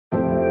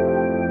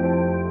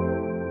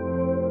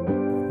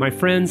My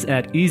friends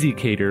at Easy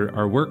Cater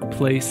are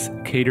workplace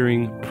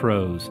catering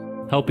pros,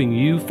 helping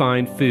you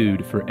find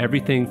food for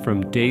everything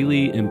from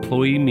daily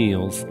employee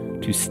meals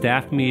to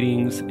staff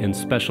meetings and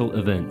special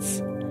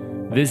events.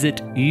 Visit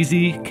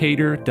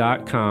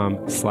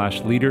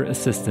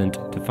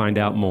easycater.com/leaderassistant to find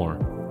out more.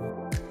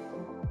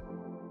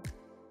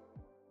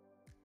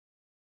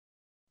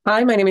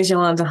 Hi, my name is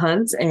Yolanda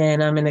Hunte,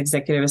 and I'm an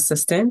executive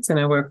assistant, and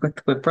I work with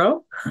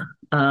Wipro.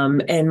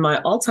 And my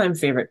all-time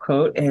favorite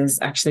quote is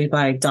actually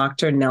by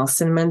Dr.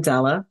 Nelson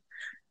Mandela,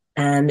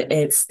 and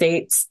it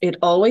states, "It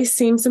always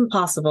seems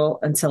impossible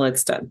until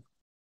it's done."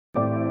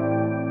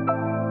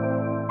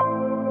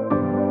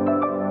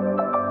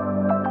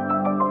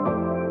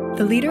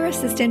 The Leader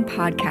Assistant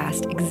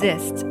podcast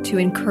exists to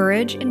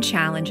encourage and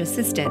challenge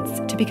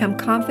assistants to become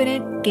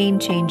confident,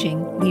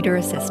 game-changing leader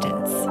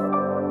assistants.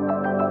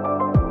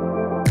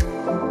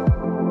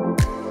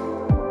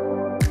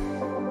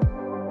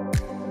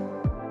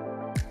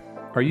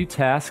 Are you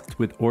tasked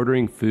with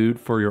ordering food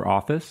for your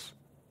office?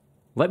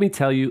 Let me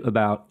tell you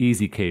about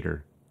Easy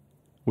Cater.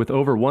 With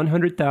over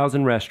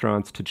 100,000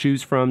 restaurants to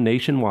choose from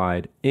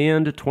nationwide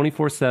and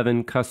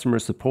 24/7 customer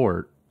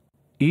support,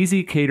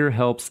 Easy Cater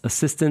helps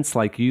assistants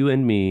like you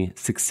and me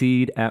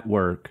succeed at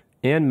work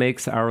and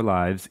makes our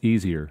lives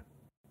easier.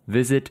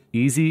 Visit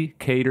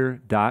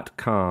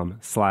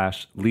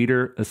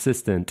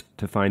easycater.com/leaderassistant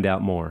to find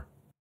out more.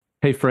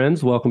 Hey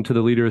friends, welcome to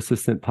the Leader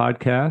Assistant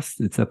Podcast.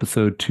 It's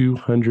episode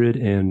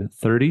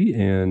 230,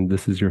 and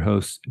this is your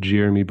host,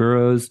 Jeremy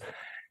Burrows,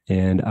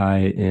 and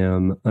I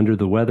am under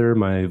the weather.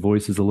 My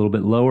voice is a little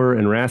bit lower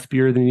and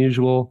raspier than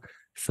usual,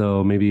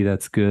 so maybe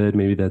that's good,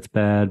 maybe that's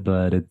bad,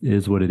 but it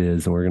is what it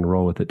is, and we're going to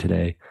roll with it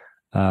today.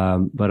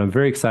 But I'm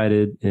very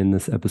excited in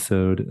this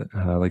episode.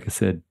 Like I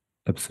said,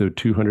 episode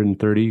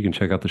 230. You can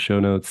check out the show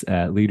notes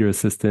at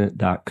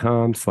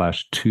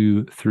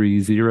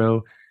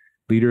leaderassistant.com/230.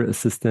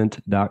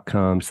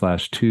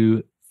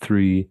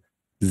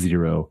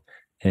 leaderassistant.com/230.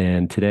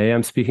 And today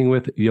I'm speaking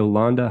with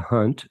Yolanda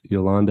Hunte.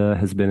 Yolanda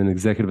has been an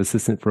executive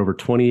assistant for over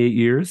 28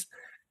 years.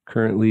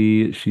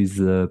 Currently, she's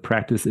the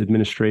practice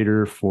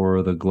administrator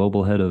for the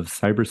Global Head of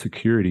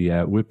Cybersecurity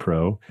at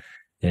Wipro.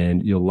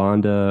 And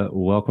Yolanda,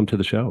 welcome to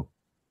the show.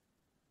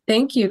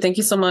 Thank you. Thank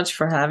you so much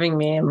for having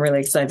me. I'm really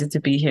excited to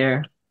be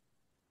here.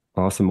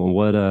 Awesome. Well,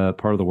 what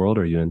part of the world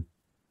are you in?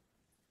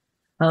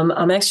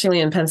 I'm actually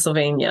in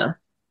Pennsylvania.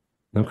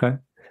 Okay.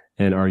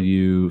 And are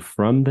you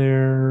from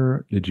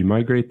there? Did you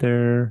migrate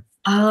there?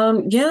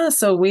 Yeah,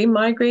 so we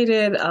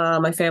migrated,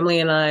 my family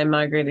and I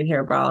migrated here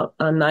about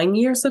 9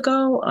 years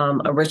ago.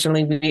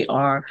 Originally, we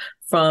are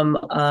from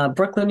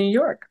Brooklyn, New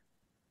York.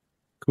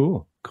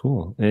 Cool.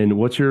 And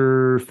what's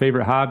your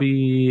favorite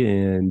hobby?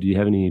 And do you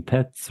have any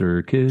pets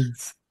or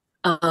kids?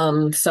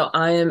 So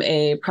I am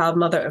a proud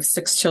mother of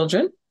 6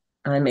 children.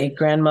 I'm a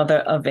grandmother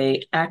of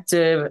an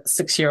active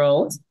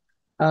 6-year-old.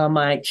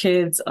 My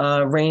kids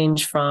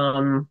range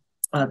from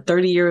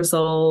 30 years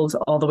old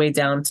all the way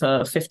down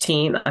to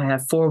 15. I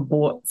have 4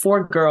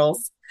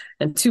 girls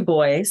and 2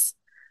 boys.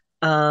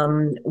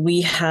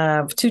 We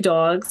have 2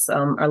 dogs.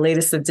 Our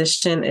latest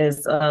addition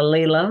is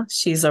Layla.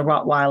 She's a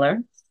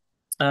Rottweiler.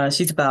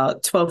 She's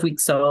about 12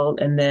 weeks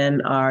old. And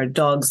then our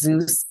dog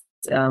Zeus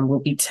will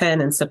be 10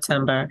 in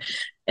September.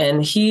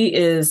 And he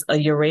is a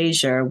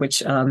Eurasian,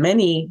 which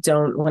many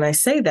don't, when I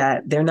say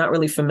that, they're not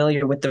really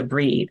familiar with the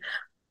breed.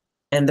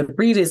 And the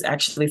breed is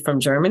actually from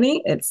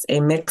Germany. It's a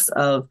mix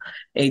of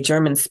a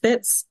German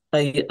Spitz,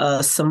 a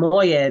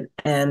Samoyed,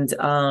 and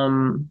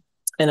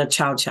a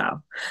Chow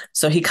Chow.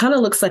 So he kind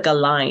of looks like a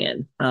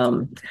lion.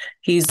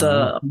 He's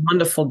a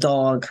wonderful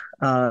dog,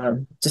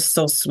 just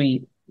so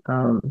sweet.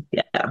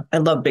 Yeah, I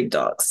love big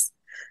dogs.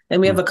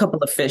 And we have a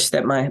couple of fish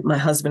that my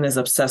husband is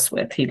obsessed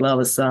with. He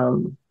loves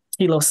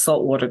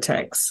saltwater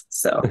tanks.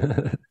 So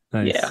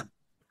Nice. Yeah.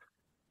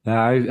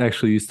 I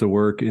actually used to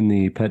work in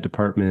the pet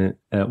department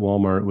at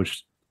Walmart,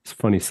 which is a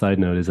funny side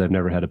note is I've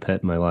never had a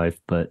pet in my life.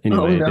 But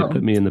anyway, They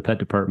put me in the pet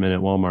department at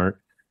Walmart,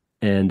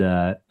 and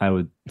I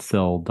would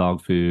sell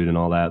dog food and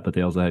all that. But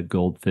they also had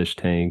goldfish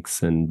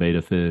tanks and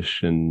betta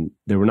fish, and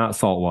they were not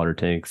saltwater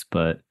tanks,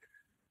 but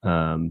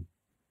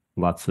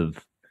lots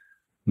of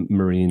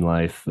marine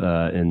life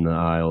in the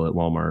aisle at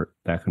Walmart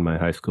back in my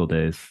high school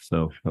days.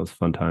 So that was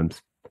fun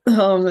times.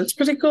 Oh, that's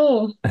pretty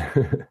cool.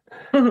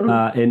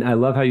 And I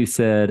love how you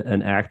said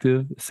an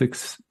active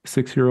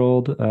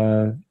six-year-old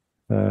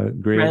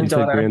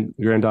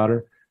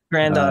granddaughter.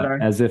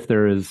 As if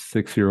there is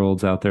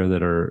 6-year-olds out there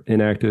that are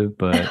inactive,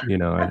 but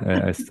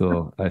I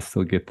still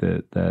get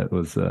that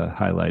was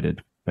highlighted.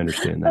 I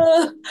understand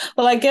that.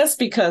 Well, I guess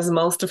because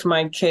most of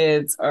my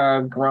kids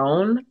are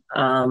grown.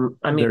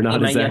 They're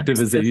not as active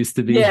as they used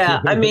to be.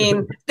 Yeah,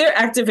 they're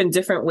active in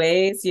different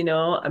ways.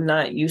 I'm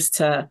not used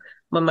to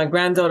when my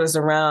granddaughter's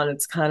around.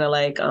 It's kind of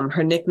like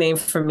her nickname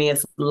for me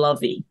is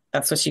Lovey.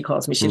 That's what she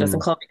calls me. She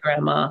doesn't call me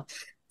grandma.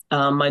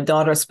 My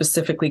daughter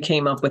specifically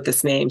came up with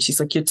this name. She's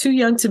like, "You're too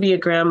young to be a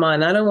grandma,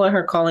 and I don't want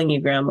her calling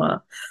you grandma."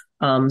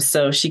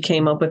 So she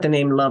came up with the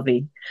name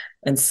Lovey.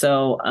 And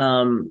so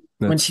when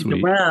That's she's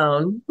sweet.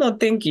 around, no,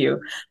 thank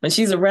you. When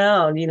she's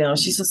around,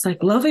 she's just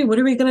like, Lovey, what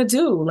are we gonna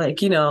do?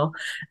 Like,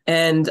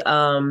 and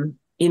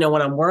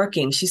when I'm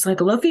working, she's like,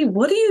 Lovey,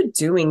 what are you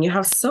doing? You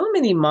have so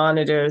many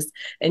monitors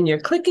and you're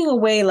clicking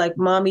away like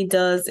mommy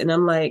does. And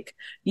I'm like,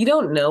 you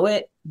don't know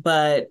it,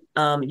 but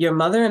your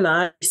mother and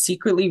I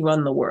secretly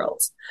run the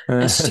world.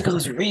 And she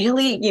goes,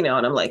 really? And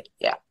I'm like,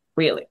 yeah,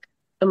 really.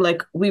 I'm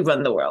like, we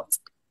run the world,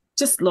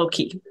 just low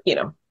key,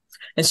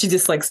 And she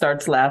just like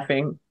starts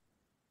laughing.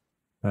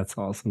 That's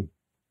awesome.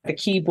 The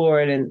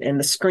keyboard and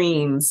the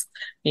screens,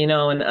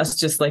 and us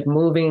just like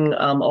moving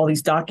all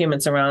these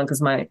documents around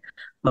because my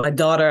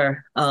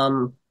daughter,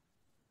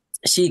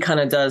 she kind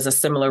of does a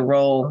similar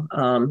role.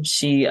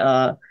 She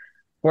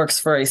works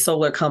for a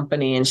solar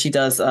company and she's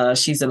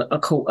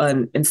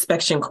an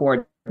inspection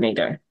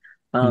coordinator.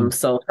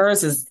 So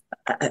hers is,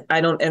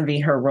 I don't envy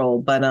her role,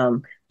 but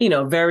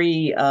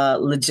very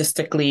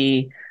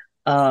logistically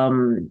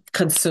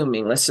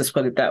consuming. Let's just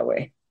put it that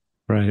way.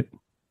 Right.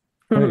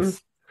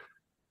 Nice.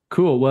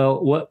 Cool.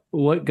 Well,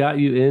 what got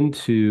you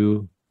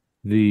into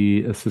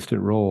the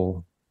assistant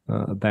role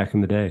back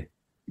in the day?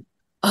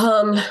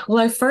 Well,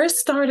 I first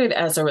started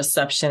as a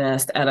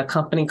receptionist at a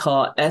company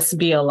called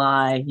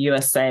SBLI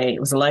USA. It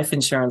was a life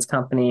insurance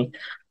company.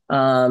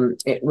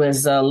 It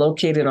was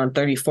located on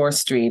 34th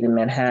Street in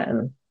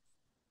Manhattan.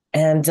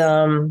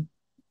 And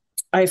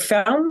I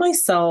found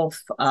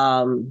myself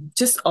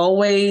just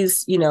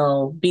always,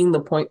 being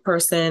the point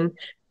person,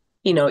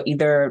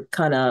 either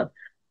kind of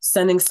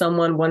sending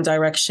someone one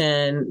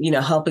direction,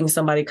 helping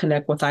somebody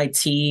connect with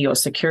IT or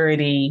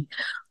security.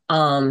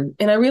 And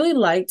I really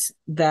liked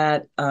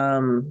that,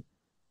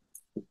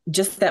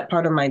 just that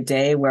part of my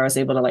day where I was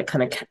able to like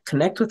kind of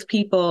connect with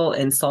people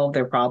and solve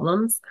their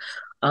problems.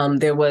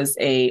 There was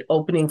a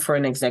opening for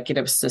an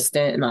executive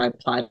assistant and I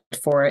applied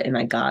for it and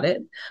I got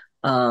it.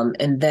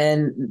 And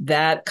then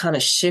that kind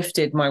of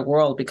shifted my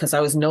world because I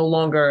was no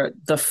longer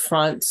the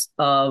front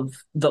of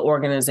the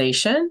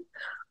organization.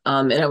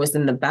 And I was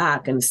in the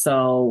back. And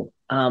so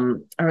I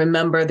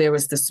remember there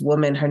was this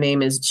woman, her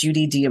name is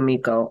Judy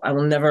D'Amico. I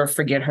will never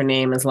forget her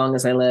name as long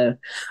as I live.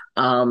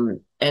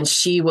 And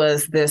she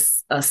was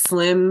this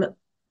slim,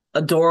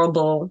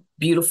 adorable,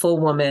 beautiful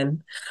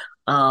woman.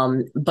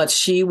 But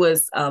she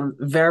was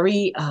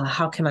very,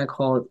 how can I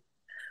call it?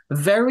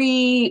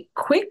 Very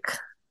quick,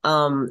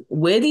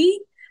 witty,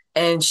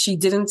 and she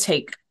didn't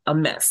take a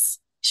mess.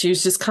 She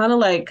was just kind of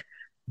like,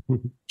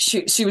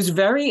 she was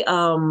very,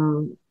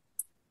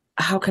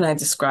 how can I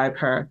describe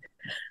her?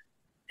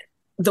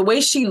 The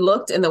way she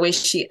looked and the way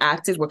she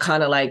acted were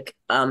kind of like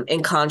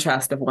in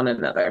contrast of one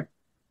another.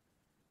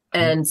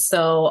 And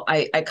so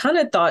I kind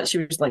of thought she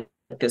was like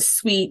a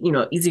sweet,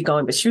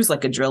 easygoing, but she was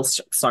like a drill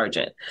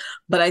sergeant.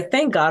 But I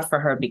thank God for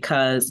her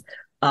because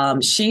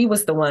she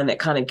was the one that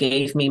kind of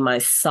gave me my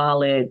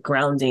solid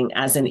grounding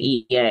as an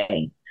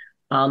EA.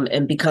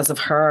 And because of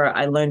her,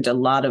 I learned a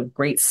lot of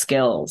great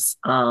skills.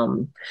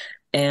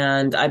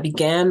 And I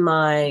began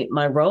my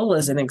role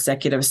as an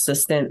executive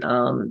assistant.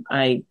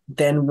 I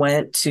then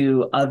went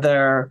to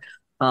other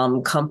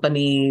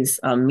companies,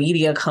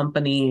 media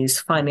companies,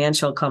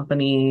 financial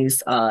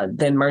companies,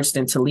 then merged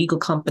into legal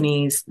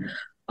companies,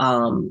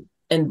 and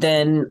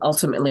then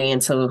ultimately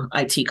into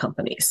IT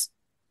companies.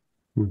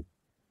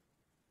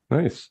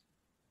 Nice.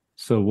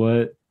 So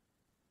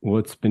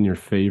what's been your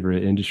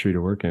favorite industry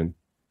to work in?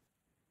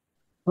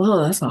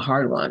 Oh, that's a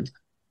hard one.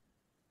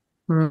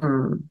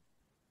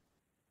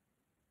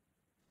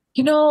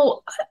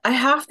 I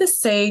have to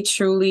say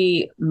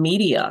truly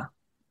media.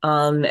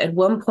 At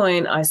one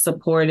point, I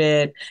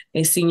supported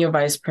a senior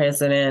vice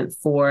president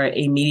for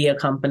a media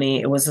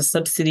company. It was a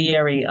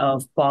subsidiary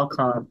of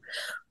Qualcomm.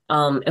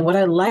 And what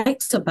I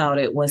liked about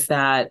it was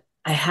that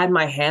I had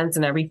my hands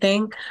in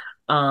everything.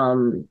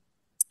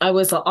 I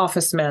was an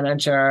office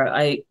manager.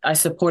 I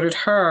supported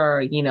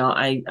her.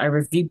 I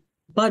reviewed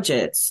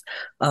budgets.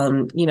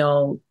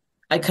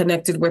 I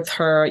connected with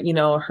her,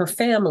 her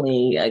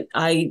family.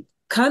 I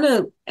kind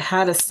of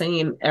had a say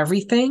in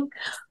everything.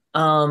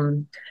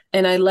 And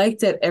I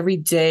liked that every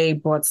day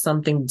brought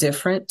something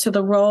different to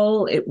the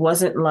role. It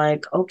wasn't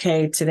like,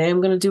 okay, today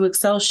I'm going to do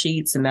Excel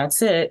sheets and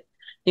that's it.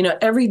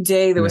 Every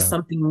day there was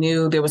something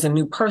new. There was a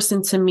new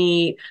person to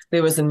meet.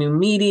 There was a new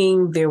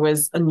meeting. There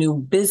was a new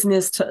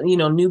business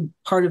new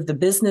part of the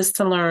business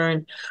to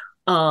learn.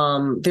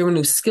 There were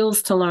new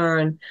skills to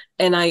learn.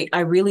 And I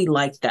really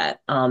liked that.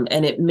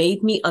 And it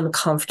made me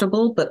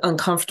uncomfortable, but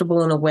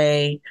uncomfortable in a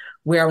way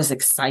where I was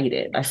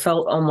excited. I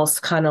felt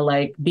almost kind of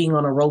like being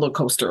on a roller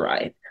coaster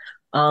ride.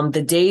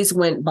 The days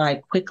went by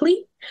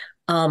quickly.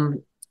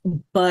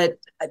 But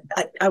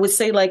I would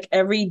say like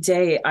every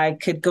day I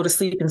could go to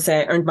sleep and say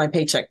I earned my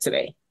paycheck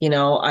today.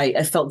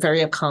 I felt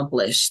very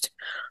accomplished.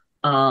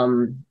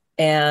 And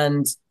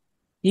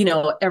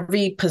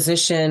every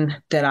position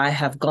that I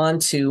have gone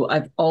to,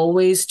 I've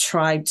always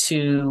tried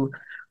to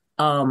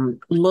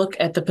look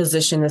at the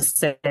position and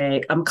say,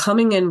 I'm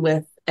coming in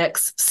with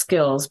X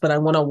skills, but I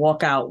want to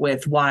walk out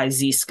with Y,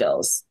 Z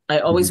skills. I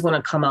always want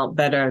to come out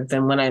better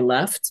than when I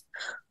left.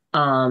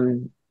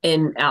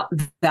 in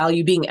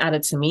value being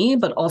added to me,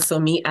 but also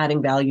me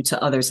adding value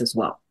to others as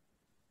well.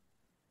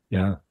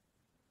 Yeah,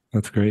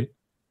 that's great.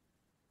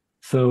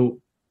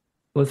 So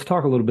let's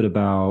talk a little bit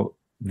about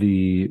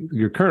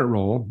your current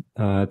role.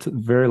 It's a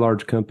very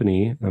large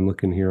company. I'm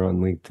looking here on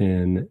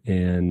LinkedIn,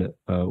 and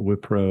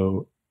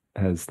Wipro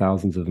has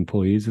thousands of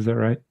employees. Is that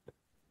right?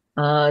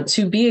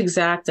 To be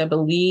exact, I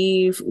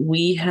believe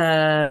we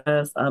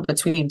have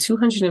between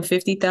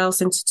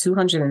 250,000 to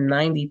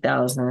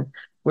 290,000.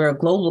 We're a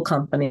global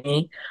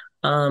company.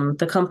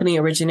 The company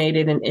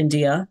originated in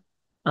India.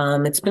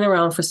 It's been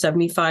around for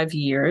 75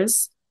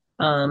 years.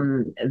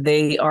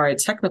 They are a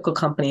technical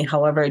company.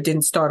 However, it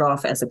didn't start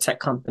off as a tech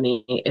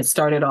company. It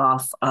started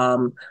off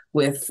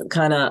with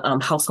kind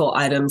of household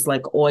items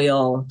like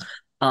oil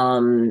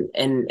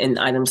and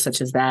items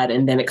such as that.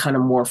 And then it kind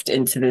of morphed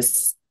into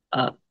this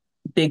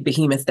big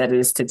behemoth that it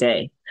is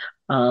today.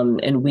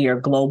 And we are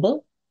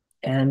global.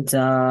 And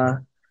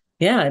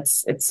yeah,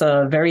 it's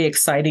a very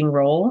exciting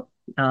role.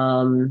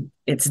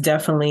 It's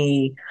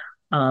definitely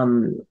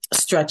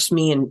stretched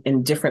me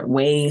in different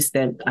ways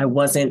that I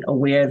wasn't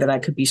aware that I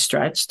could be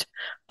stretched,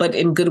 but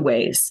in good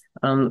ways.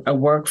 I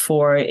work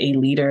for a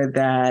leader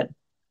that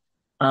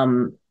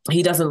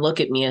he doesn't look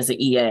at me as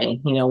an EA.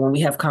 You know, when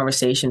we have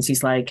conversations,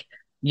 he's like,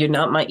 "You're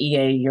not my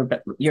EA.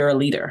 You're a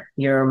leader.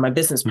 You're my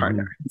business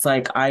partner." Mm-hmm. It's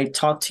like I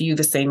talk to you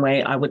the same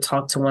way I would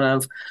talk to one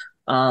of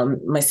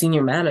my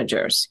senior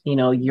managers. You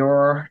know,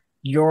 your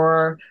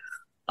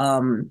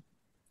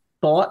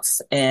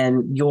thoughts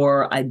and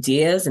your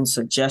ideas and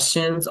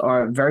suggestions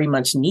are very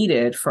much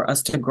needed for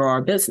us to grow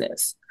our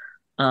business.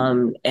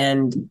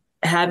 And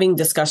having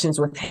discussions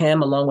with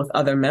him along with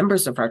other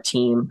members of our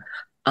team,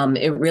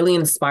 it really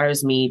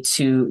inspires me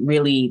to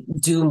really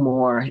do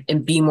more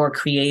and be more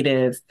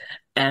creative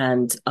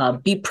and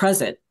be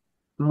present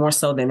more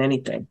so than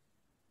anything.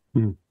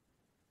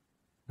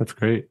 That's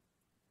great.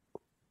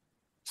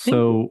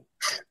 So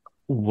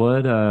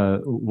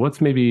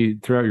what's maybe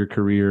throughout your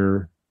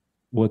career,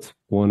 what's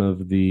one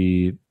of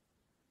the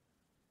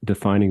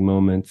defining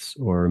moments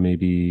or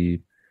maybe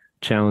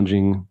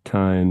challenging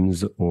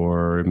times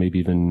or maybe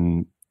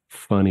even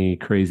funny,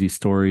 crazy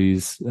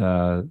stories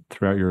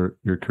throughout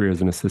your career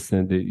as an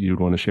assistant that you'd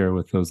want to share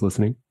with those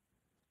listening?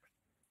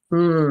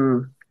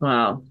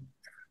 Wow.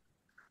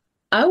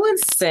 I would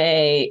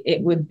say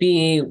it would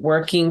be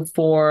working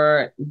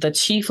for the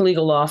chief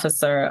legal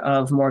officer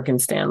of Morgan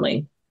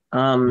Stanley.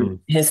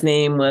 His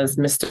name was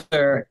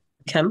Mr.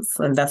 Kempf,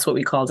 and that's what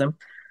we called him.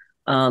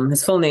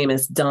 His full name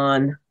is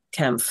Don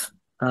Kempf.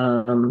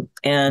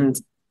 And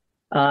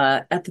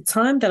at the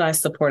time that I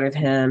supported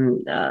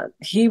him,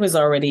 he was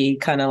already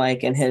kind of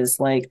like in his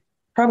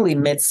probably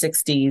mid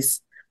 60s,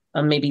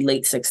 maybe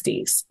late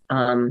 60s.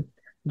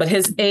 But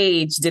his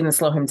age didn't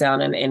slow him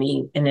down in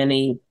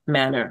any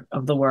manner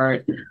of the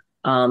word.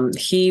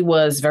 He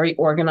was very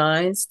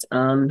organized.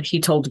 He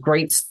told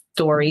great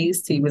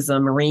stories. He was a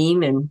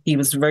Marine, and he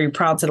was very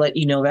proud to let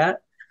you know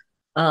that.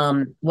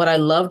 What I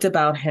loved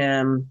about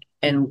him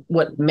and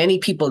what many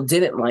people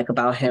didn't like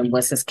about him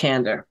was his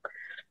candor.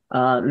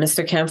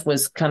 Mr. Kempf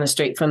was kind of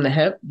straight from the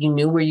hip. You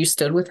knew where you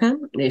stood with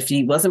him. If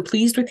he wasn't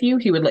pleased with you,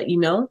 he would let you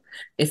know.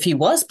 If he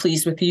was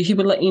pleased with you, he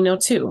would let you know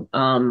too.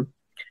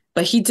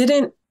 But he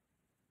didn't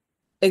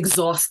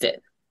exhaust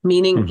it.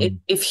 Meaning,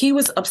 if he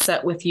was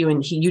upset with you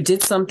and you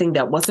did something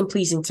that wasn't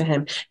pleasing to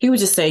him, he would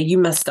just say, "You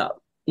messed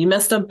up. You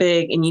messed up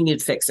big, and you need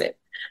to fix it."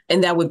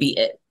 And that would be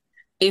it.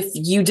 If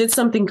you did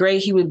something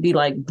great, he would be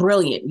like,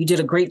 "Brilliant. You did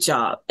a great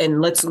job.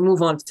 And let's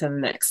move on to the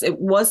next." It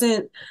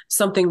wasn't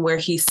something where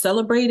he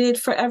celebrated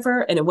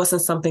forever. And it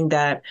wasn't something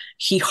that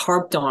he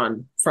harped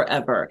on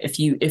forever if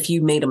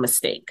you made a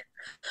mistake.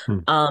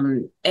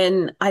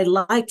 And I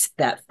liked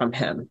that from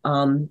him.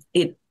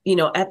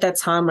 At that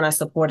time when I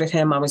supported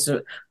him, I was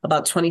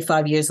about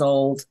 25 years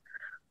old.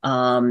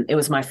 It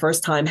was my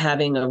first time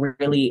having a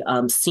really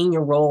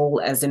senior role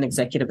as an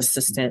executive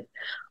assistant.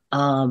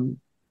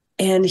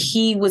 And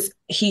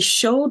he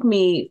showed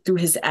me through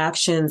his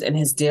actions and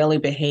his daily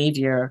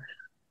behavior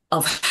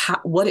of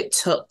what it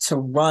took to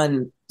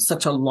run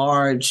such a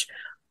large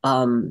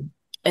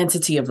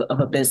entity of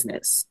a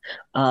business.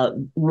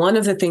 One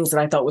of the things that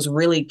I thought was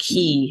really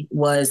key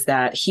was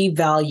that he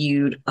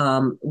valued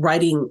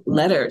writing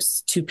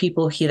letters to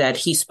people that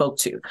he spoke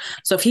to.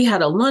 So if he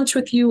had a lunch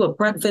with you, a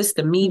breakfast,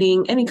 a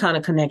meeting, any kind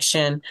of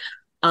connection,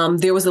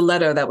 there was a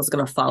letter that was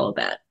going to follow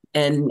that.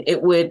 And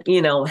it would,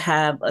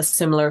 have a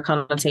similar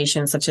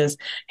connotation such as,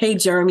 "Hey,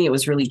 Jeremy, it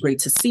was really great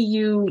to see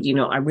you.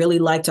 I really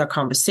liked our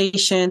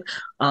conversation.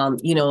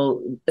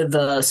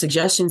 The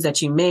suggestions that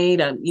you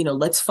made,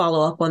 let's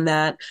follow up on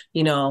that.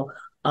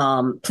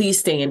 Please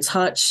stay in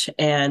touch.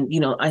 And,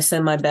 I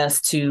send my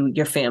best to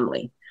your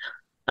family."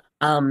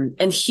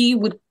 And he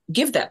would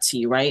give that to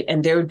you, right?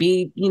 And there would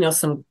be,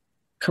 some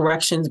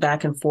corrections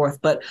back and forth.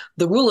 But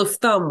the rule of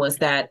thumb was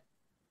that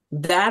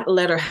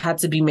letter had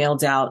to be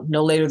mailed out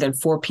no later than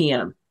 4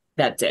 p.m.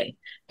 that day.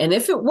 And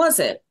if it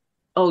wasn't,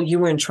 oh, you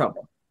were in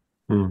trouble.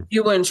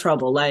 You were in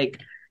trouble. Like,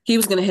 he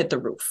was going to hit the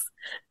roof.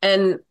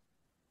 And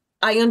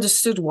I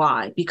understood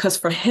why, because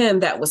for him,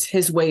 that was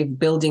his way of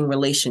building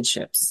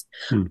relationships.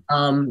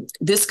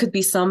 This could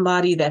be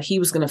somebody that he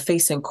was going to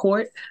face in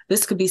court.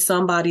 This could be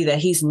somebody that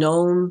he's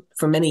known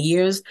for many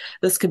years.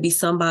 This could be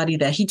somebody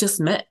that he just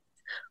met.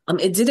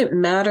 It didn't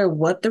matter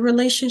what the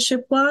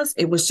relationship was.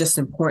 It was just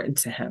important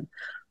to him.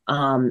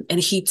 And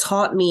he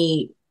taught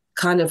me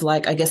kind of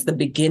like, I guess, the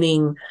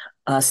beginning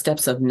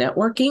steps of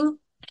networking.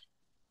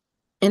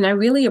 And I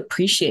really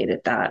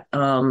appreciated that.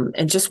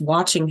 And just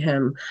watching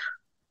him,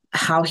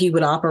 how he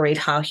would operate,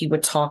 how he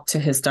would talk to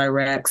his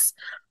directs.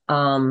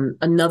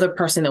 Another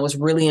person that was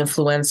really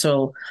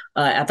influential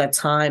at that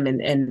time,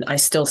 and I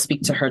still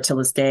speak to her till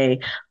this day.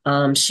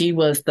 She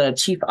was the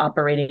chief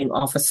operating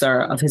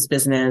officer of his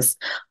business.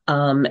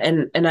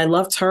 And I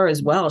loved her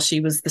as well. She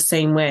was the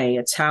same way,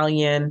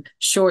 Italian,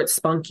 short,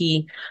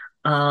 spunky,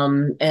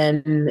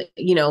 and,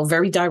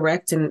 very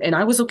direct. And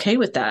I was okay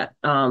with that.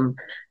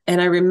 And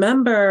I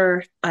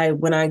remember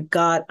when I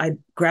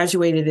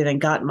graduated and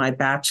got my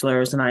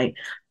bachelor's, and I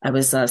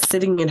was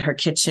sitting in her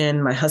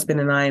kitchen, my husband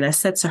and I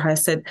said to her, I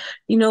said,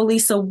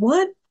 Lisa,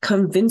 what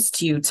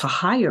convinced you to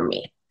hire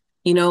me?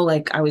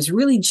 Like I was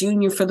really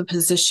junior for the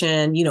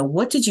position.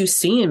 What did you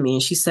see in me?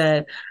 And she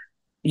said,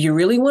 you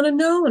really want to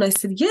know? And I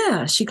said,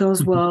 yeah. She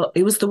goes, well,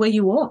 it was the way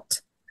you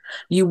walked.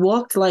 You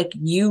walked like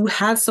you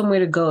had somewhere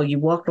to go. You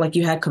walked like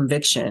you had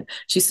conviction.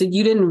 She said,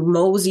 you didn't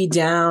mosey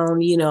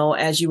down,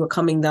 as you were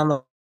coming down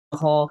the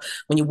hall.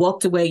 When you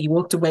walked away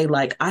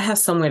like, I have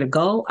somewhere to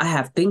go. I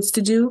have things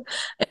to do.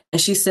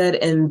 And she said,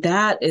 and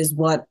that is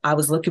what I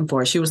was looking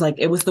for. She was like,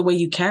 it was the way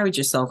you carried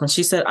yourself. And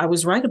she said, I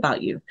was right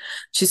about you.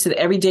 She said,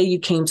 every day you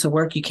came to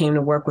work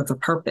with a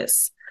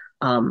purpose.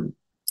 And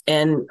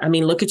I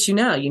mean, look at you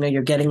now,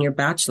 you're getting your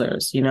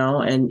bachelor's,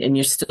 and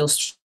you're still,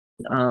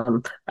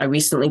 I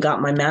recently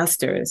got my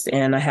master's,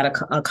 and I had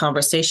a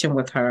conversation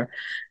with her,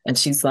 and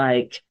she's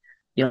like,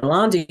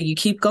 Yolanda, you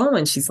keep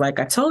going. She's like,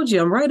 I told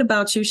you, I'm right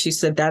about you. She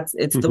said,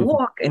 it's the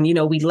walk. And,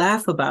 we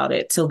laugh about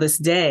it till this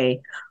day.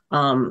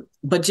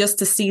 But just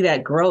to see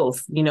that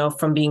growth,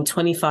 from being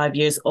 25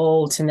 years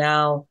old to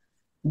now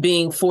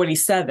being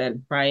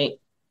 47, right?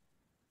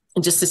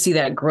 And just to see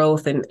that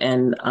growth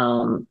and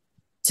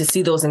to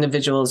see those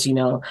individuals,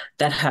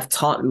 that have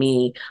taught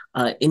me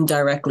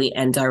indirectly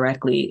and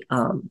directly,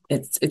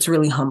 it's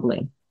really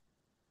humbling.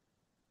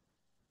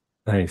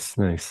 Nice.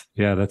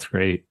 Yeah, that's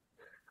great.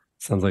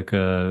 Sounds like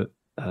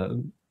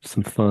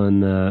some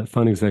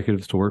fun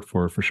executives to work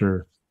for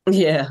sure.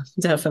 Yeah,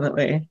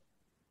 definitely.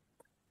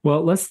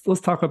 Well, let's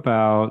talk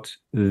about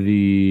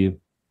the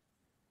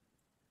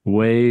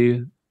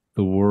way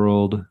the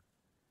world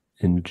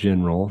in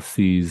general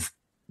sees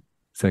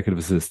executive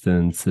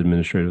assistants,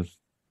 administrative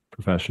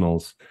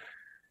professionals.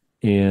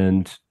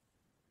 And,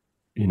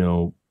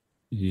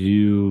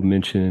 you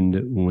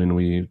mentioned when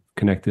we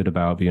connected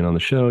about being on the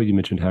show, you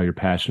mentioned how you're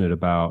passionate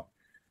about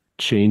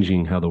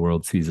changing how the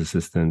world sees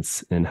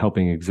assistants and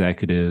helping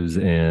executives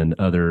and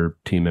other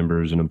team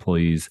members and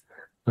employees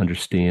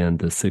understand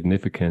the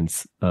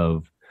significance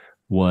of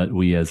what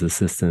we as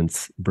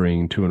assistants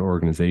bring to an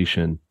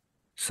organization.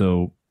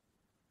 So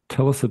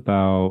tell us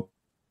about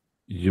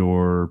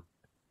your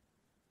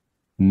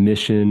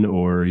mission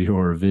or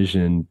your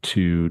vision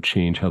to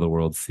change how the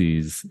world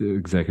sees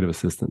executive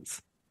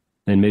assistants.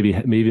 And maybe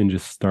even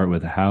just start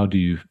with, how do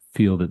you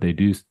feel that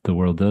the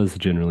world does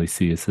generally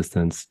see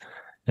assistants,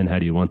 and how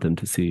do you want them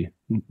to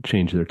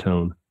change their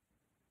tone?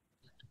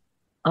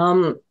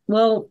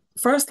 Well,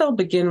 first I'll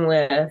begin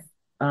with,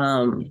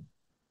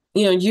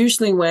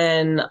 usually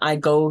when I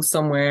go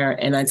somewhere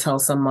and I tell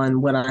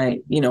someone what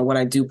I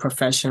do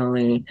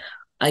professionally,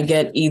 I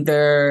get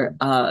either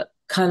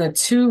kind of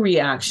two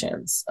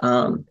reactions.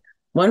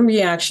 One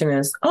reaction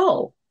is,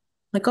 oh,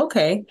 like,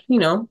 okay,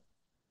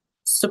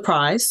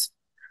 surprise.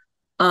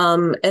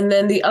 And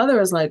then the other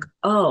is like,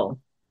 oh,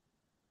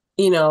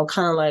 kind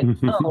of like,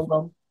 oh,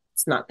 well,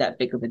 it's not that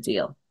big of a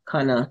deal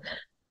kind of,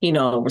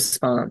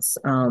 response.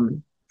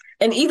 And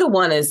either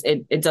one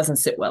it doesn't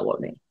sit well with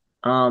me.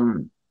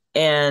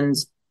 And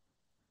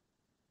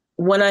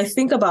when I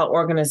think about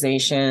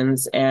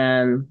organizations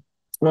and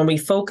when we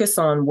focus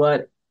on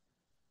what,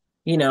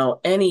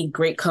 any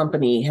great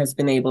company has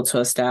been able to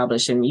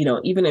establish, and,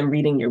 even in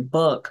reading your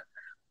book,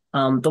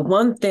 the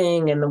one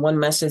thing and the one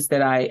message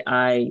that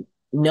I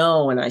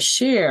know and I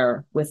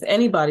share with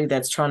anybody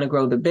that's trying to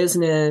grow the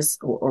business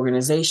or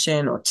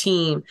organization or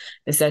team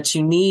is that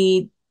you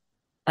need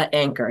an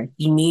anchor.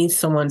 You need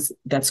someone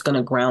that's going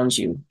to ground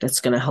you, that's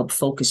going to help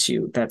focus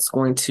you, that's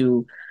going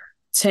to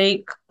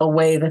take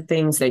away the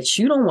things that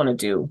you don't want to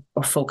do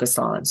or focus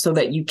on so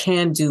that you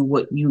can do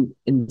what you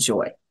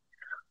enjoy.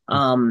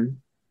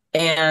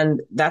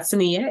 And that's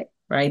an EA,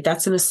 right?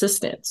 That's an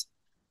assistant.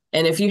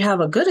 And if you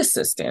have a good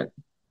assistant,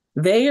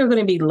 they are going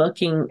to be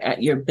looking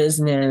at your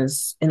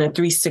business in a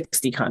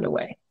 360 kind of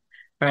way,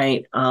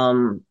 right?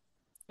 I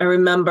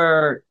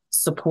remember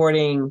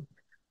supporting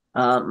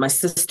my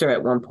sister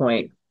at one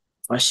point.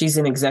 She's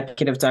an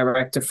executive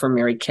director for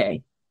Mary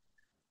Kay.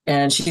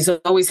 And she's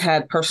always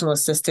had personal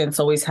assistants,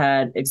 always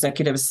had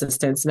executive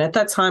assistants. And at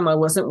that time, I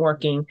wasn't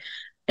working.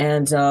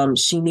 And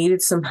she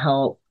needed some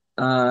help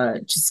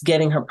just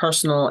getting her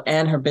personal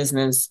and her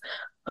business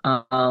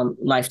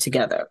life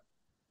together.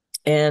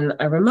 And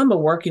I remember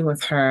working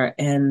with her,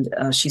 and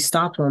she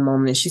stopped one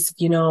moment and she said,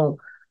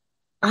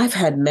 I've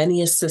had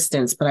many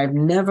assistants, but I've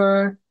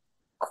never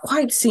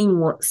quite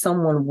seen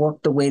someone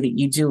work the way that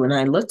you do. And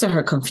I looked at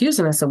her confused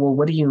and I said, well,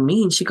 what do you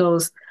mean? She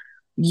goes,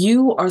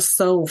 you are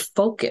so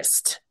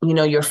focused. You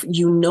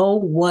know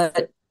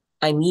what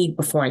I need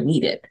before I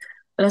need it.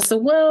 And I said,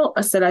 well,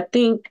 I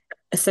think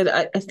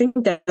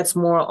that's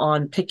more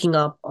on picking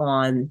up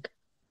on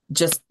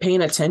just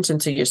paying attention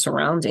to your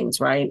surroundings,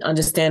 right?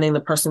 Understanding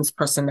the person's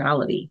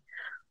personality,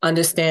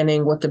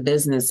 understanding what the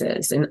business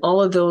is. And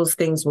all of those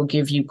things will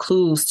give you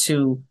clues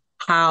to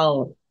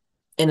how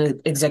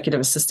an executive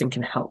assistant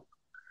can help,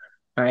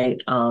 right?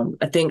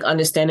 I think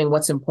understanding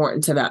what's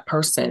important to that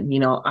person.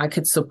 I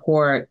could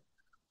support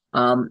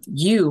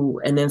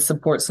you and then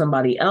support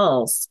somebody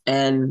else.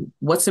 And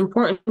what's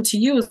important to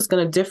you is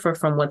going to differ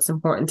from what's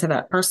important to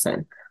that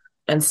person.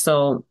 And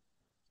so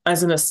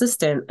as an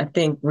assistant, I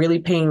think really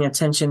paying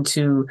attention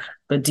to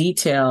the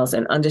details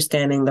and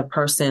understanding the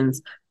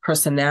person's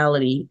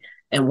personality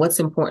and what's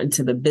important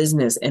to the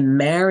business and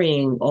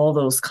marrying all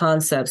those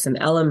concepts and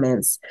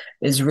elements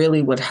is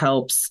really what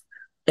helps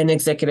an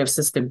executive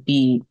assistant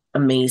be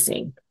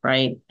amazing,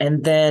 right?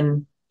 And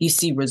then you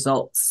see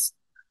results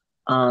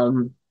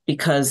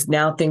because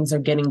now things are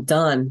getting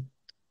done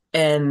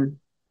and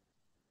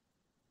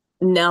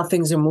now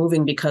things are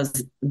moving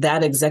because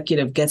that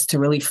executive gets to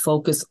really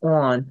focus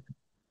on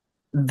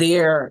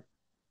their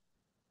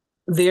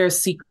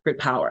secret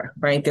power,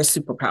 right? Their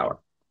superpower,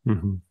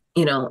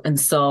 and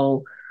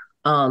so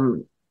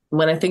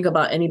when I think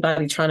about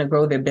anybody trying to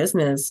grow their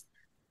business,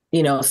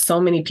 so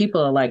many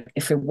people are like,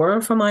 if it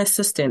weren't for my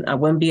assistant, I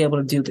wouldn't be able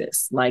to do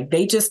this. Like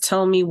they just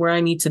tell me where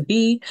I need to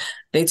be.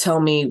 They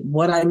tell me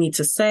what I need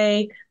to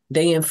say.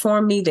 They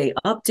inform me, they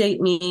update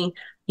me,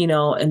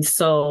 and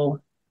so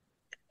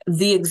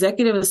the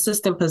executive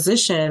assistant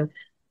position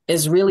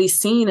is really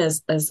seen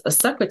as a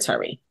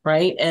secretary,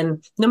 right?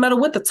 And no matter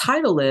what the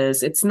title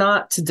is, it's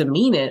not to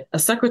demean it. A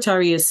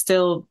secretary is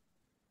still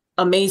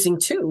amazing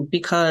too,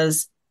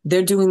 because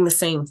they're doing the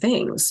same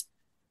things.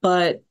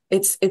 But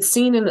it's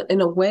seen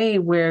in a way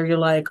where you're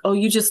like, oh,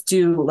 you just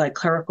do like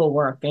clerical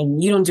work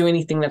and you don't do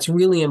anything that's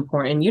really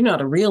important. You're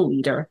not a real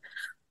leader.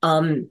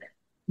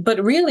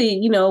 But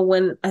really,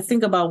 when I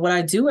think about what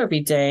I do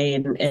every day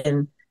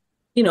and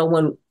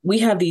when we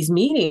have these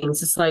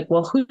meetings, it's like,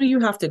 well, who do you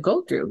have to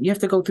go through? You have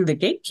to go through the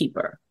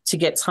gatekeeper to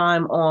get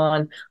time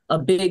on a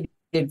big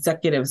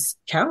executive's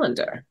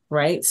calendar,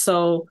 right?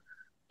 So,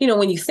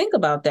 when you think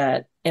about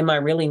that, am I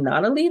really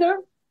not a leader?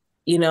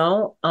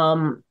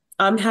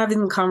 I'm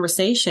having a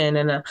conversation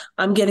and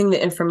I'm getting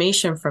the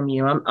information from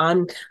you.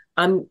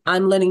 I'm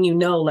letting you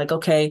know, like,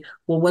 okay,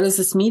 well, what is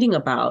this meeting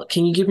about?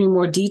 Can you give me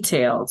more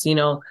details?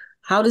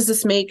 How is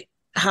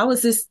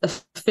this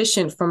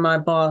efficient for my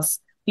boss?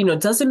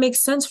 Does it make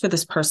sense for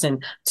this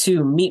person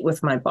to meet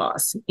with my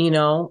boss?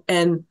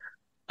 And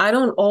I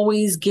don't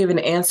always give an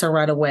answer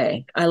right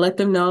away. I let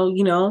them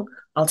know,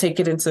 I'll take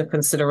it into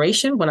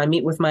consideration. When I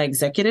meet with my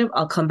executive,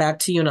 I'll come back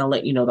to you and I'll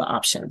let you know the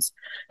options.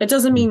 It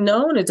doesn't mean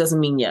no, and it doesn't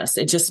mean yes.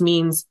 It just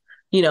means,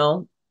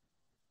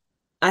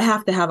 I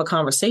have to have a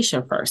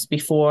conversation first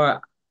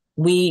before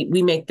we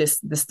make this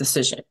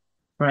decision,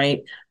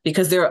 right?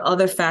 Because there are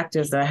other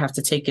factors that I have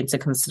to take into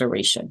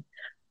consideration.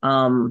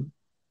 And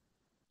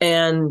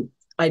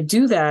I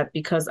do that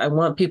because I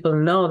want people to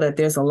know that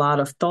there's a lot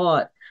of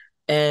thought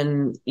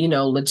and,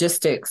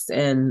 logistics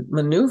and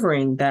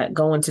maneuvering that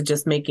go into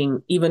just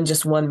making even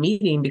just one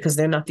meeting, because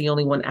they're not the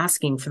only one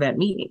asking for that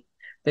meeting.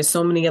 There's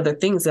so many other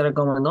things that are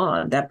going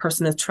on. That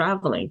person is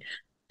traveling.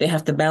 They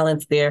have to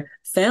balance their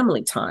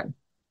family time,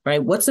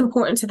 right? What's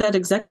important to that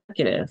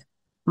executive?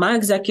 My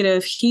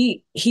executive,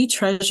 he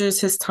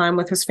treasures his time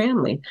with his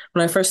family.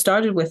 When I first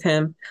started with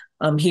him,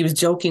 he was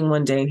joking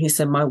one day and he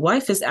said, my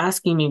wife is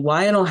asking me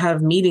why I don't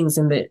have meetings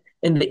in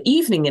the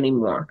evening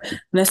anymore.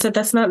 And I said,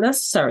 that's not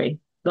necessary.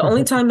 The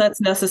only time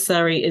that's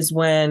necessary is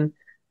when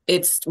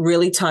it's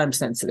really time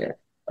sensitive.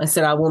 I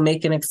said, I will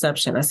make an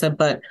exception. I said,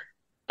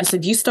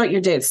 you start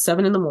your day at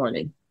 7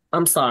 a.m.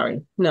 I'm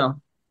sorry.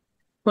 No,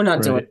 we're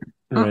not doing it.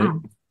 Right.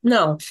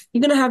 No,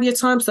 you're going to have your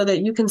time so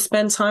that you can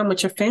spend time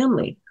with your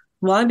family.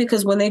 Why?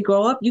 Because when they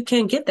grow up, you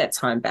can't get that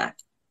time back,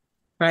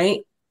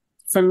 right?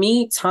 For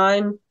me,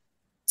 time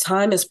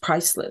is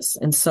priceless.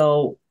 And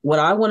so what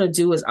I want to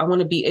do is I want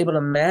to be able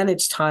to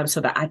manage time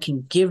so that I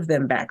can give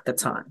them back the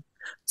time.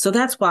 So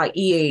that's why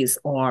EAs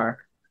are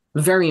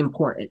very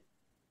important.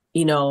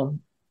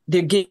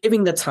 They're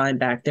giving the time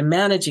back. They're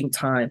managing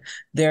time.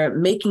 They're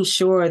making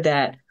sure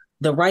that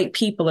the right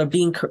people are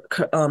being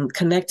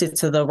connected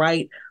to the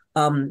right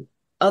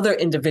other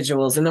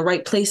individuals in the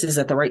right places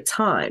at the right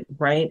time,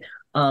 right?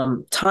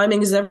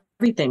 Timing is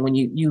everything when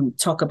you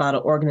talk about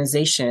an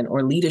organization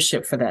or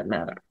leadership for that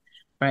matter,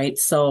 right?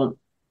 So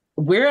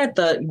we're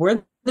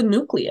the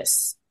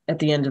nucleus at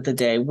the end of the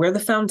day. We're the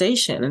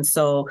foundation. And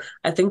so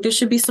I think there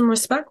should be some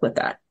respect with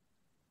that,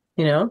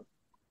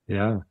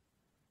 Yeah,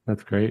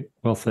 that's great.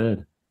 Well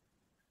said.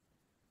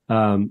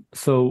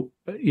 So,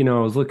 I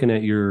was looking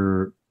at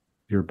your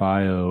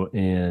bio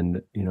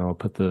and, I'll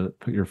put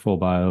your full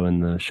bio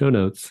in the show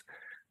notes,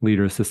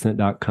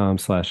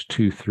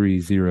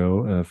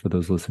 leaderassistant.com/230, for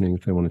those listening,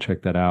 if they want to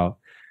check that out.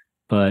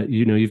 But,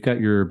 you've got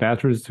your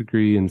bachelor's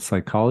degree in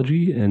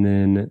psychology and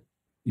then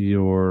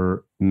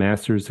your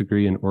master's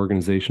degree in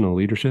organizational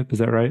leadership. Is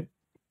that right?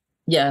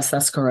 Yes,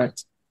 that's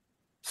correct.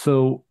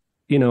 So,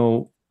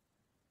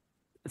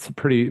 it's a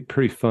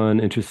pretty fun,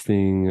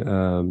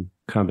 interesting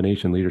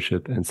combination,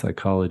 leadership and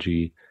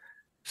psychology.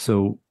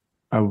 So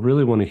I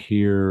really want to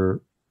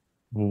hear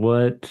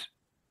what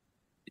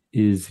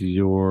is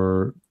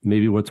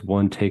what's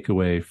one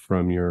takeaway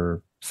from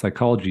the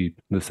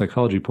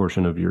psychology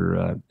portion of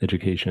your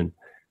education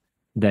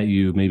that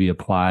you maybe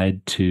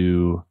applied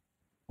to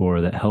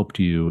or that helped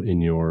you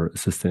in your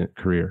assistant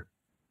career?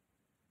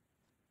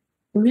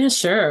 Yeah,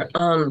 sure.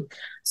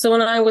 So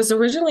when I was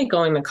originally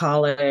going to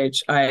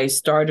college, I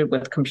started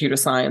with computer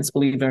science,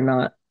 believe it or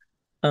not.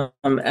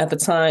 At the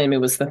time,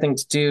 it was the thing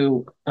to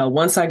do.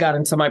 Once I got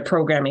into my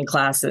programming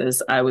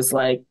classes, I was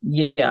like,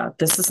 yeah,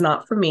 this is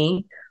not for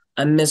me.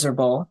 I'm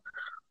miserable.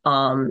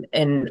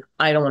 And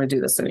I don't want to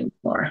do this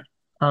anymore.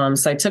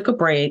 So I took a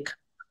break.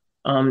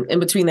 In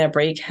between that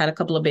break, had a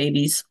couple of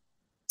babies.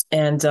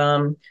 And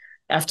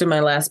after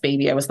my last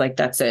baby, I was like,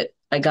 that's it.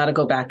 I got to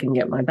go back and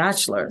get my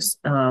bachelor's.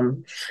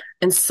 And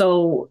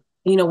so,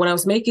 when I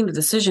was making the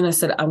decision, I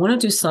said, I want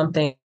to do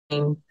something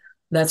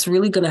that's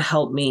really going to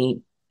help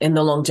me in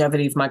the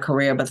longevity of my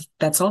career, but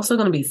that's also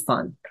going to be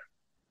fun.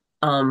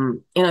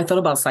 And I thought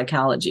about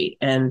psychology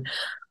and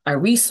I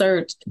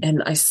researched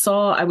and I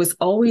was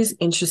always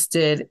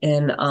interested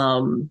in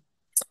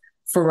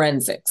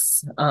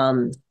forensics.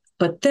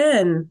 But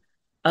then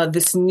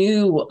this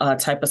new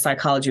type of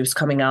psychology was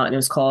coming out and it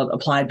was called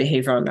applied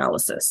behavioral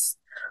analysis.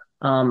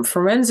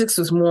 Forensics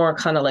was more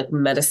kind of like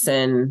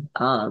medicine,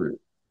 kind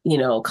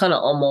of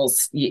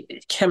almost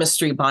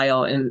chemistry,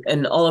 bio,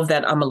 and all of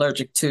that I'm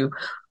allergic to.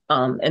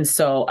 And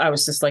so I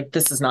was just like,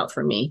 this is not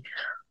for me.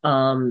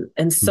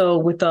 And so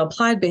with the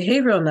applied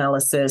behavioral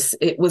analysis,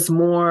 it was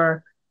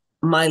more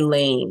my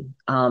lane,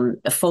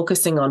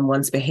 focusing on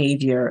one's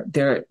behavior,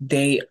 their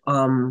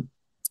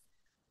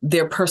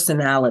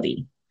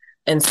personality.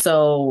 And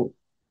so,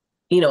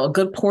 a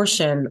good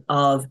portion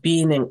of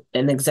being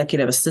an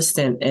executive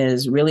assistant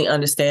is really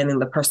understanding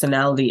the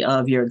personality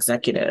of your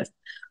executive.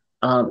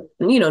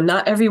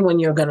 Not everyone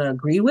you're going to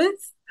agree with,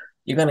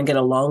 you're going to get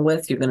along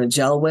with, you're going to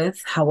gel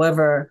with.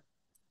 However,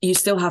 you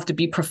still have to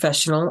be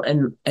professional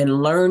and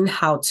learn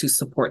how to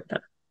support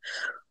them.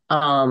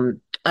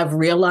 I've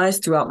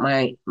realized throughout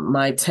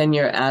my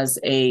tenure as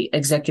a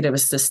executive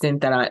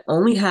assistant that I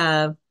only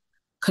have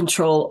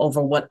control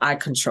over what I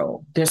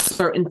control. There's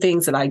certain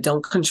things that I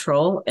don't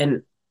control,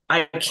 and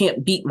I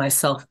can't beat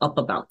myself up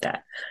about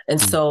that. And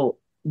so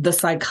the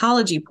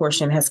psychology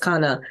portion has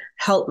kind of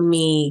helped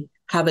me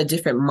have a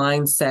different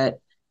mindset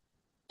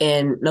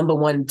in, number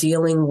one,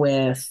 dealing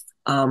with,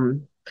 I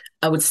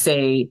would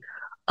say,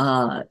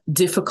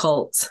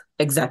 difficult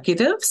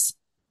executives,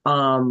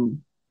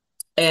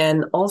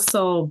 and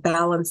also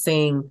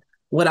balancing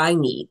what I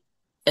need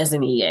as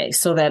an EA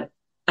so that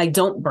I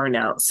don't burn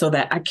out, so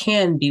that I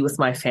can be with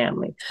my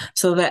family,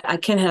 so that I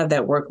can have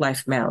that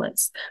work-life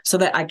balance, so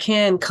that I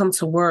can come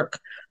to work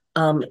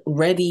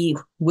ready,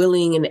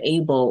 willing, and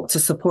able to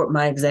support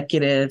my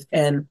executive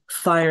and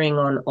firing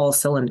on all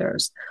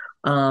cylinders.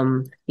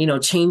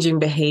 Changing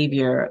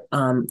behavior,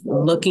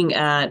 looking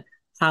at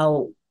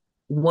how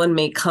one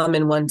may come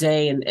in one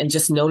day and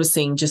just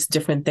noticing just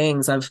different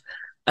things. I've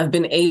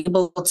been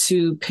able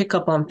to pick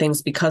up on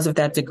things because of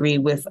that degree.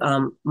 With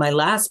my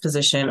last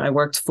position, I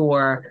worked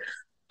for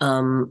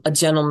a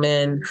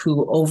gentleman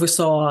who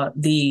oversaw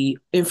the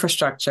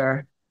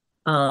infrastructure.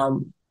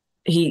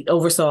 He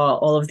oversaw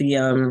all of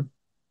the,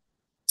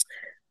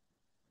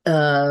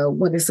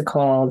 what is it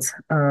called?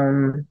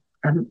 I'm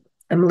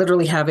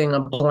literally having a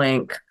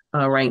blank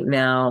right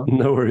now.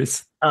 No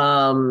worries.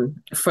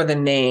 For the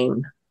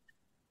name,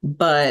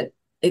 but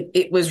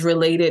it was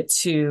related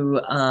to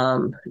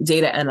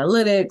data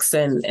analytics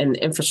and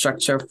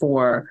infrastructure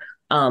for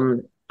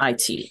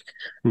IT.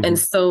 Mm-hmm. And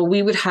so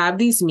we would have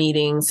these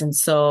meetings. And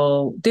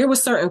so there were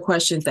certain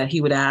questions that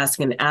he would ask.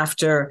 And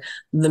after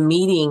the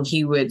meeting,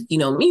 he would,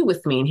 meet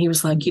with me. And he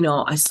was like,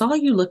 I saw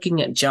you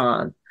looking at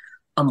John.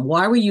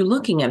 Why were you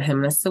looking at him?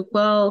 And I said,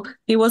 well,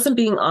 he wasn't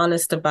being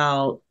honest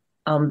about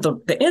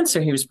the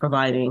answer he was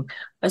providing.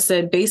 I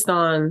said, based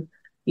on,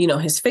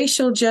 his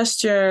facial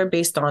gesture,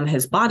 based on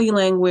his body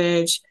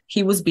language,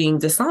 he was being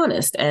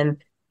dishonest.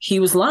 And he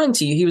was lying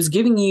to you. He was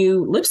giving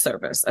you lip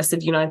service. I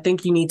said, I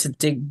think you need to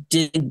dig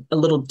a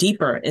little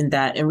deeper in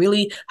that and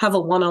really have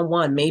a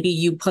one-on-one, maybe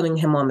you putting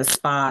him on the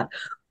spot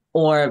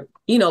or,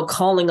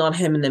 calling on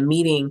him in the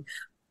meeting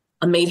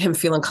made him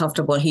feel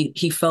uncomfortable.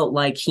 He felt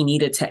like he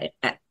needed to,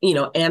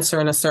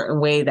 answer in a certain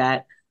way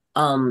that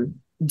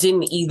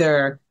didn't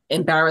either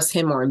embarrass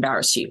him or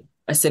embarrass you.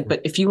 I said,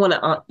 but if you want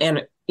to,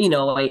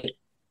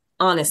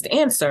 honest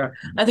answer,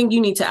 I think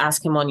you need to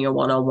ask him on your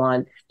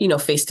one-on-one,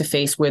 face to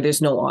face where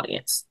there's no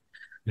audience.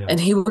 Yeah. And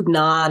he would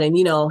nod, and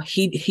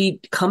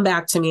he'd come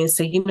back to me and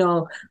say,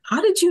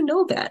 how did you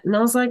know that? And I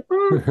was like,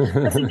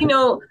 I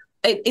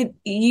said,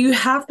 you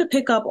have to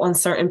pick up on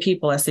certain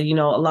people. I said, a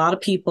lot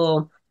of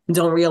people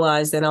don't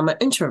realize that I'm an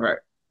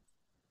introvert.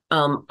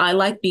 I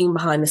like being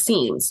behind the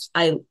scenes.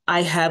 I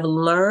have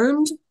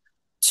learned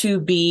to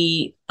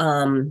be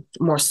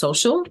more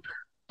social.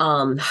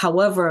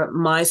 However,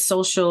 my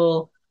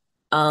social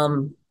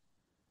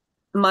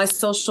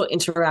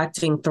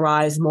interacting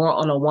thrives more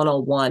on a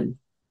one-on-one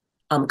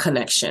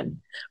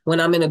connection. When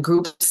I'm in a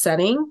group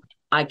setting,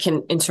 I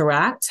can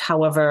interact.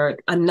 However,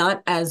 I'm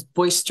not as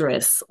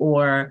boisterous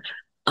or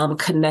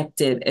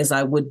connected as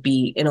I would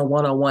be in a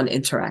one-on-one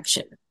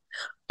interaction.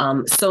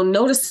 So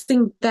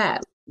noticing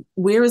that,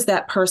 where is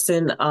that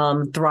person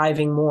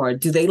thriving more?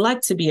 Do they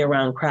like to be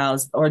around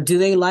crowds, or do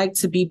they like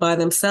to be by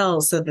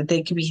themselves so that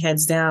they can be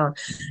heads down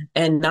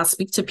and not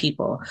speak to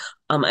people?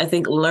 I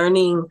think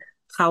learning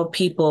how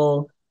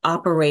people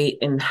operate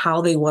and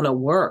how they want to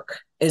work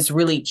is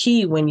really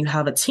key when you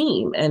have a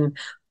team. And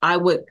I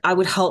would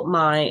help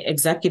my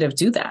executive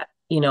do that.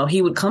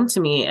 He would come to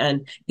me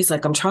and he's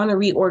like, I'm trying to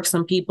reorg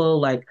some people.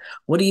 Like,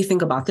 what do you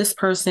think about this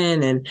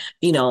person? And,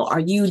 do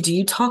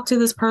you talk to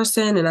this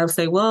person? And I would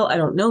say, well, I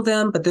don't know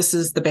them, but this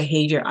is the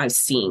behavior I've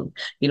seen.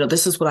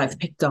 This is what I've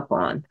picked up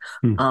on.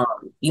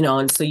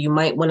 And so you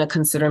might want to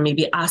consider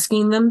maybe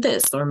asking them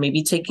this, or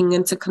maybe taking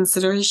into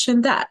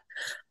consideration that.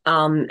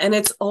 And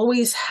it's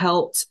always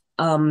helped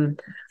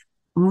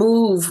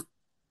move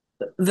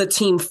the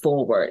team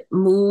forward,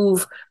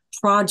 move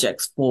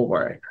projects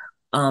forward,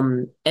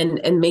 and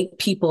make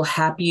people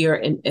happier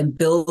and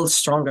build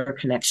stronger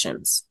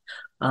connections.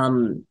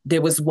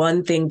 There was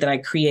one thing that I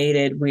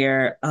created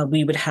where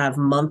we would have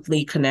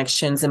monthly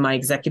connections, and my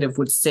executive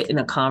would sit in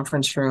a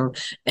conference room,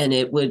 and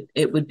it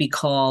would be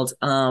called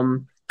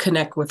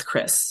Connect with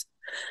Chris.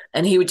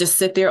 And he would just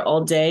sit there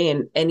all day,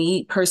 and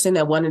any person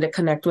that wanted to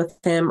connect with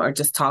him or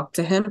just talk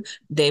to him,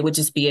 they would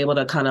just be able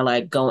to kind of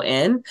like go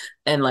in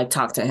and like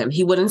talk to him.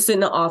 He wouldn't sit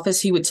in the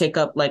office. He would take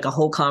up like a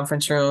whole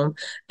conference room,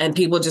 and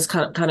people just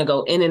kind of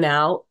go in and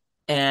out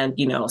and,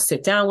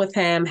 sit down with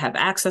him, have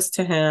access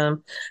to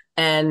him.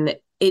 And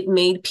it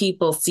made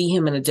people see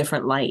him in a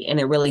different light, and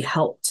it really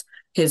helped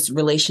his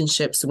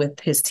relationships with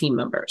his team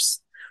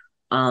members.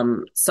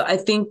 So I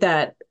think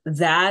that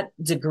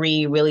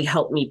degree really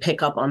helped me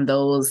pick up on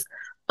those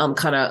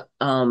kind of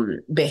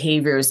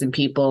behaviors in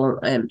people,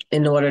 and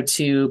in order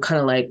to kind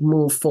of like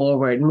move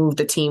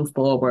the team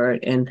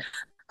forward, and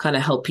kind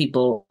of help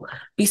people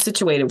be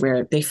situated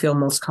where they feel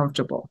most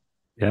comfortable.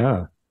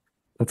 Yeah,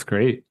 that's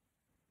great.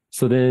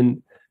 So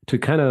then to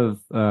kind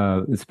of,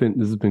 this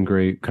has been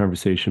great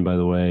conversation, by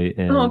the way.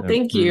 And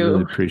thank you.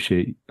 Really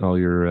appreciate all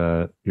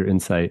your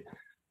insight.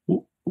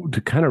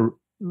 To kind of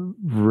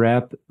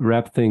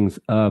wrap things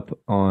up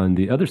on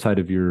the other side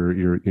of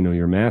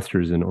your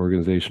master's in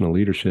organizational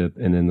leadership,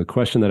 and then the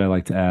question that I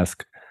like to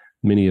ask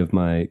many of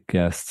my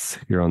guests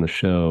here on the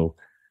show: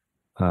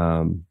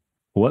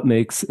 what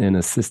makes an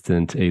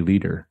assistant a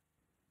leader?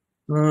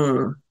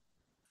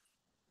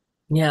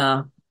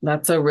 Yeah,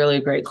 that's a really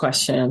great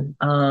question.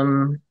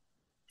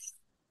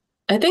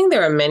 I think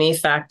there are many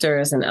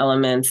factors and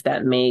elements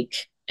that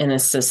make an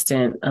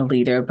assistant a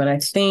leader, but I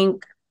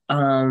think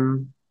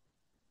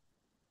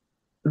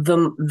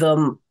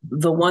the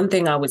one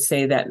thing I would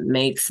say that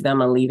makes them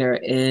a leader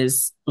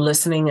is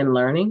listening and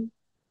learning.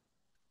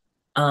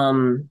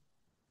 I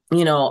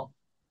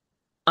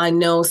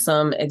know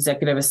some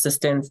executive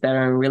assistants that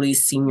are in really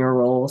senior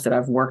roles that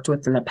I've worked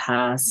with in the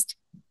past.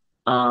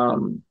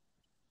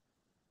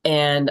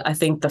 And I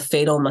think the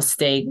fatal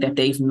mistake that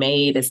they've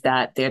made is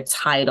that their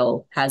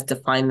title has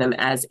defined them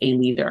as a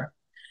leader.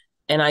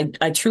 And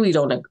I truly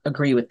don't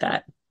agree with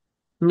that.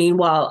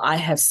 Meanwhile, I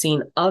have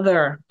seen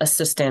other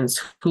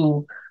assistants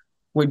who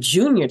were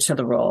junior to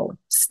the role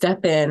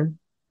step in,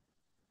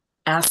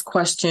 ask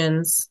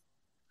questions,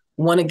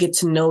 want to get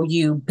to know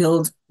you,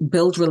 build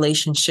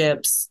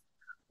relationships,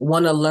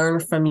 want to learn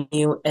from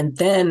you, and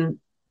then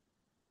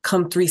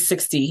come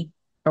 360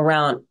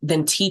 around,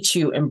 then teach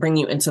you and bring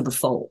you into the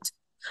fold.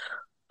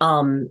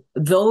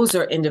 Those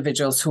are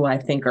individuals who I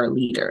think are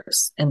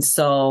leaders. And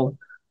so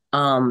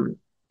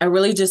I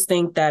really just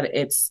think that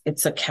it's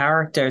a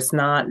character. It's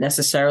not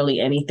necessarily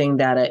anything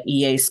that an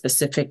EA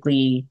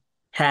specifically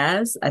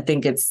has. I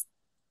think it's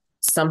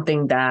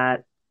something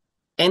that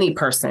any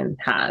person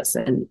has.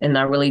 And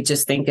I really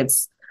just think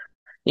it's,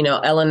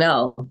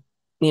 L&L,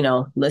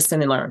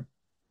 listen and learn.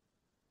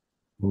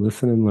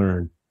 Listen and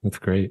learn. That's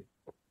great.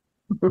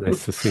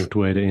 Nice succinct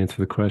way to answer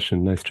the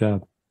question. Nice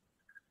job.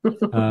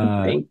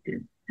 Thank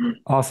you.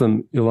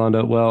 Awesome,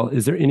 Yolanda. Well,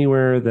 is there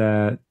anywhere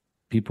that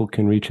people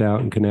can reach out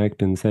and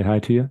connect and say hi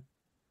to you?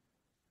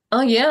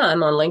 Oh, yeah.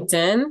 I'm on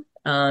LinkedIn.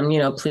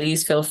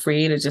 Please feel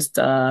free to just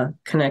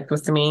connect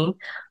with me.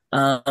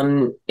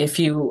 If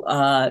you,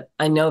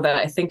 I know that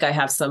I think I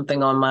have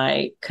something on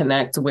my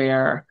Connect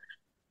where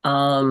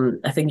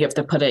I think you have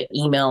to put an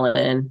email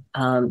in.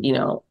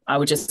 I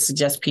would just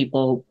suggest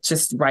people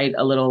just write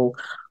a little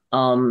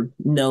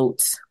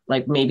note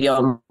like maybe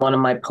on one of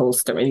my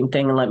posts or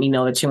anything and let me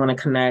know that you want to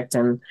connect,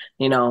 and,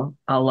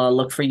 I'll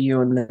look for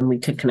you and then we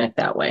could connect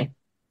that way.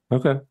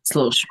 Okay. It's a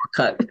little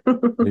shortcut.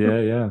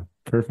 Yeah.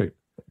 Perfect.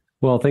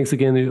 Well, thanks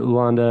again,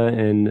 Yolanda,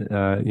 and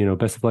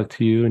best of luck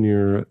to you in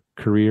your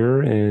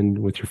career and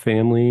with your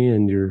family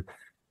and your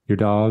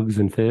dogs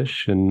and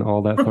fish and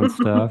all that fun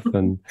stuff.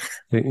 And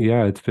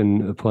yeah, it's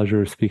been a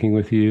pleasure speaking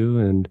with you,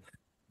 and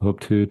hope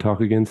to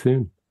talk again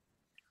soon.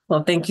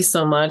 Well, thank you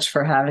so much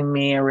for having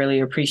me. I really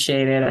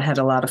appreciate it. I had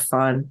a lot of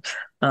fun.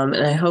 And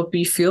I hope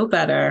you feel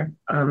better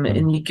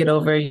and you get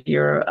over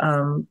your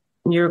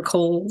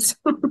colds.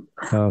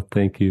 Oh,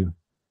 thank you.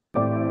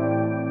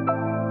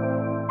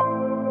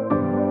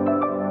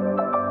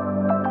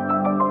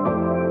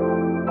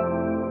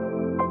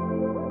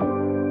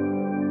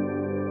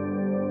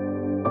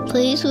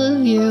 Please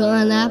review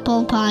on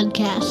Apple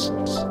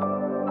Podcasts.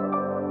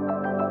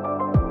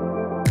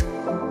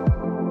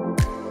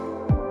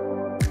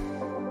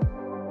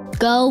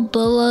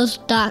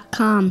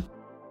 GoBulls.com